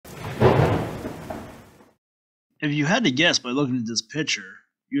If you had to guess by looking at this picture,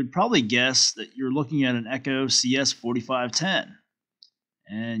 you'd probably guess that you're looking at an Echo CS-4510.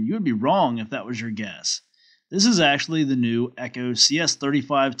 And you would be wrong if that was your guess. This is actually the new Echo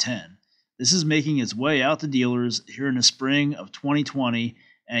CS-3510. This is making its way out to dealers here in the spring of 2020,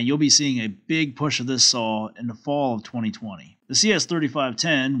 and you'll be seeing a big push of this saw in the fall of 2020. The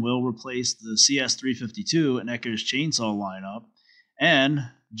CS-3510 will replace the CS-352 in Echo's chainsaw lineup, and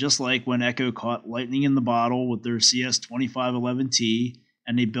just like when Echo caught lightning in the bottle with their CS-2511T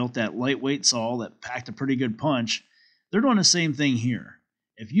and they built that lightweight saw that packed a pretty good punch, they're doing the same thing here.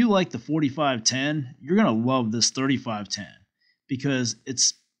 If you like the 4510, you're going to love this 3510 because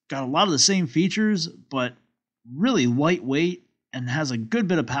it's got a lot of the same features, but really lightweight and has a good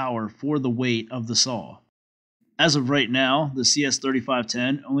bit of power for the weight of the saw. As of right now, the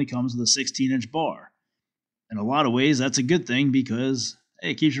CS-3510 only comes with a 16-inch bar. In a lot of ways, that's a good thing because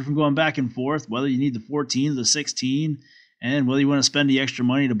it keeps you from going back and forth, whether you need the 14 or the 16, and whether you want to spend the extra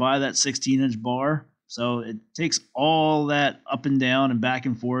money to buy that 16-inch bar. So it takes all that up and down and back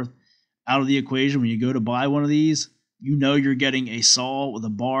and forth out of the equation when you go to buy one of these. You know you're getting a saw with a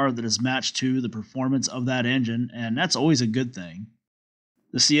bar that is matched to the performance of that engine, and that's always a good thing.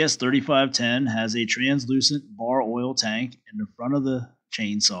 The CS-3510 has a translucent bar oil tank in the front of the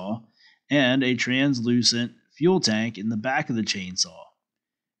chainsaw and a translucent fuel tank in the back of the chainsaw.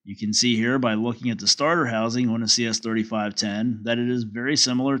 You can see here by looking at the starter housing on the CS-3510 that it is very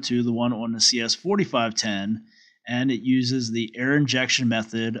similar to the one on the CS-4510, and it uses the air injection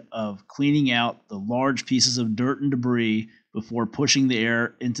method of cleaning out the large pieces of dirt and debris before pushing the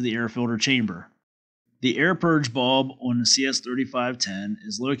air into the air filter chamber. The air purge bulb on the CS-3510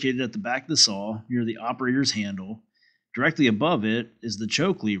 is located at the back of the saw near the operator's handle. Directly above it is the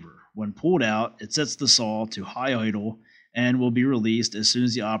choke lever. When pulled out, it sets the saw to high idle and will be released as soon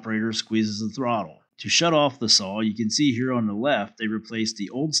as the operator squeezes the throttle. To shut off the saw, you can see here on the left they replaced the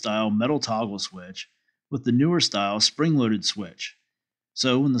old style metal toggle switch with the newer style spring-loaded switch.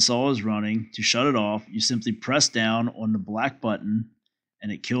 So when the saw is running, to shut it off, you simply press down on the black button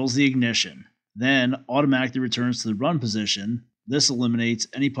and it kills the ignition. Then automatically returns to the run position. This eliminates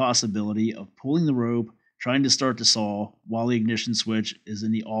any possibility of pulling the rope, trying to start the saw while the ignition switch is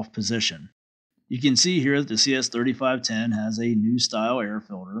in the off position. You can see here that the CS-3510 has a new style air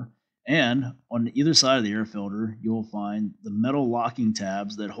filter, and on either side of the air filter, you will find the metal locking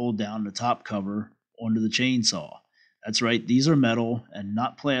tabs that hold down the top cover onto the chainsaw. That's right, these are metal and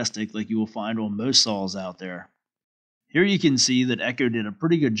not plastic like you will find on most saws out there. Here you can see that Echo did a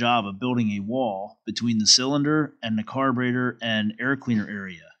pretty good job of building a wall between the cylinder and the carburetor and air cleaner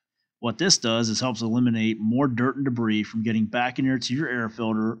area. What this does is helps eliminate more dirt and debris from getting back in here to your air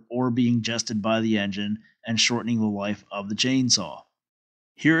filter or being ingested by the engine and shortening the life of the chainsaw.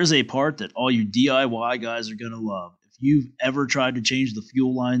 Here is a part that all you DIY guys are going to love. If you've ever tried to change the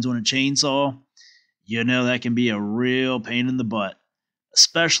fuel lines on a chainsaw, you know that can be a real pain in the butt,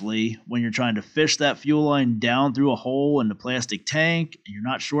 especially when you're trying to fish that fuel line down through a hole in the plastic tank and you're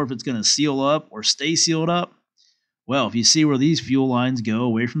not sure if it's going to seal up or stay sealed up. Well, if you see where these fuel lines go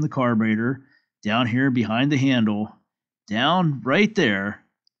away from the carburetor, down here behind the handle, down right there,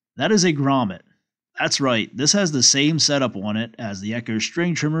 that is a grommet. That's right, this has the same setup on it as the Echo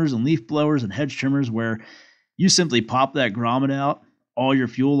string trimmers and leaf blowers and hedge trimmers where you simply pop that grommet out, all your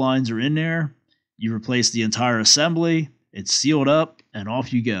fuel lines are in there, you replace the entire assembly, it's sealed up, and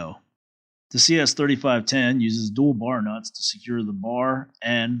off you go. The CS-3510 uses dual bar nuts to secure the bar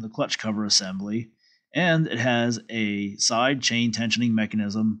and the clutch cover assembly, and it has a side chain tensioning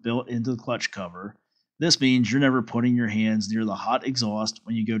mechanism built into the clutch cover. This means you're never putting your hands near the hot exhaust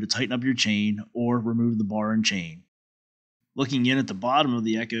when you go to tighten up your chain or remove the bar and chain. Looking in at the bottom of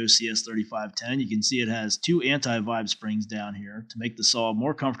the Echo CS-3510, you can see it has two anti-vibe springs down here to make the saw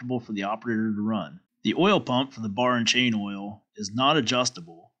more comfortable for the operator to run. The oil pump for the bar and chain oil is not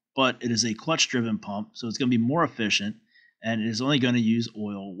adjustable, but it is a clutch-driven pump, so it's going to be more efficient, and it is only going to use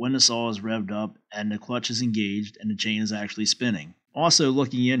oil when the saw is revved up and the clutch is engaged and the chain is actually spinning. Also,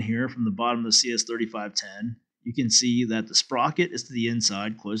 looking in here from the bottom of the CS-3510, you can see that the sprocket is to the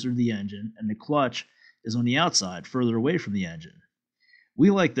inside, closer to the engine, and the clutch is on the outside, further away from the engine.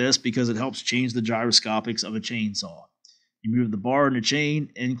 We like this because it helps change the gyroscopics of a chainsaw. You move the bar and the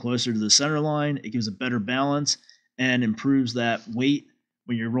chain in closer to the center line, it gives a better balance and improves that weight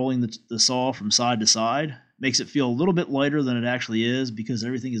when you're rolling the saw from side to side. Makes it feel a little bit lighter than it actually is because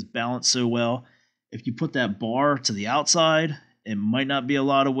everything is balanced so well. If you put that bar to the outside, it might not be a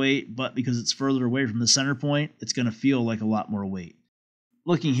lot of weight, but because it's further away from the center point, it's going to feel like a lot more weight.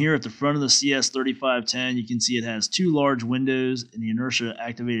 Looking here at the front of the CS-3510, you can see it has two large windows and the inertia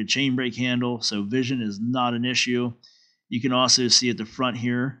activated chain brake handle, so vision is not an issue. You can also see at the front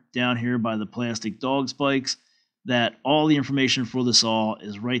here, down here by the plastic dog spikes, that all the information for the saw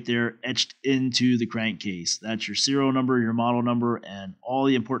is right there etched into the crankcase. That's your serial number, your model number, and all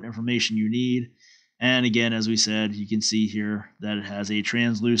the important information you need. And again, as we said, you can see here that it has a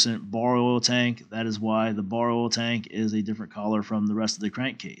translucent bar oil tank. That is why the bar oil tank is a different color from the rest of the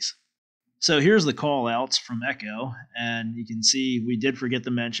crankcase. So here's the call outs from Echo, and you can see we did forget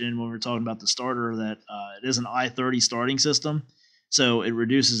to mention when we were talking about the starter that it is an I-30 starting system, so it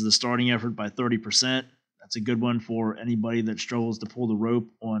reduces the starting effort by 30%. That's a good one for anybody that struggles to pull the rope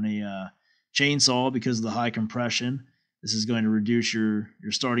on a chainsaw because of the high compression. This is going to reduce your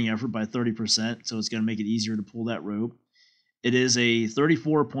starting effort by 30%, so it's going to make it easier to pull that rope. It is a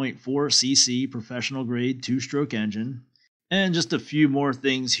 34.4 cc professional grade two-stroke engine. And just a few more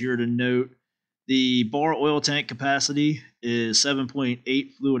things here to note. The bar oil tank capacity is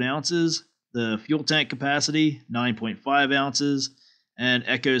 7.8 fluid ounces. The fuel tank capacity, 9.5 ounces. And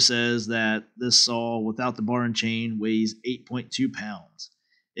Echo says that this saw without the bar and chain weighs 8.2 pounds.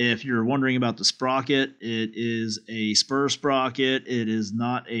 If you're wondering about the sprocket, it is a spur sprocket. It is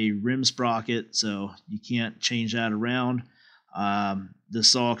not a rim sprocket, so you can't change that around. This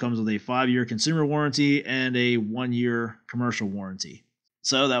saw comes with a 5-year consumer warranty and a 1-year commercial warranty.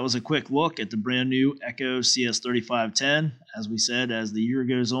 So that was a quick look at the brand new Echo CS-3510. As we said, as the year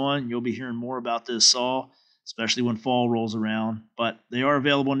goes on, you'll be hearing more about this saw, especially when fall rolls around. But they are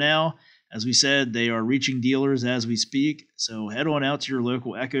available now. As we said, they are reaching dealers as we speak, so head on out to your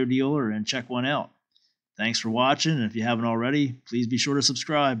local Echo dealer and check one out. Thanks for watching, and if you haven't already, please be sure to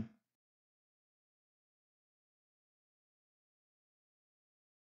subscribe.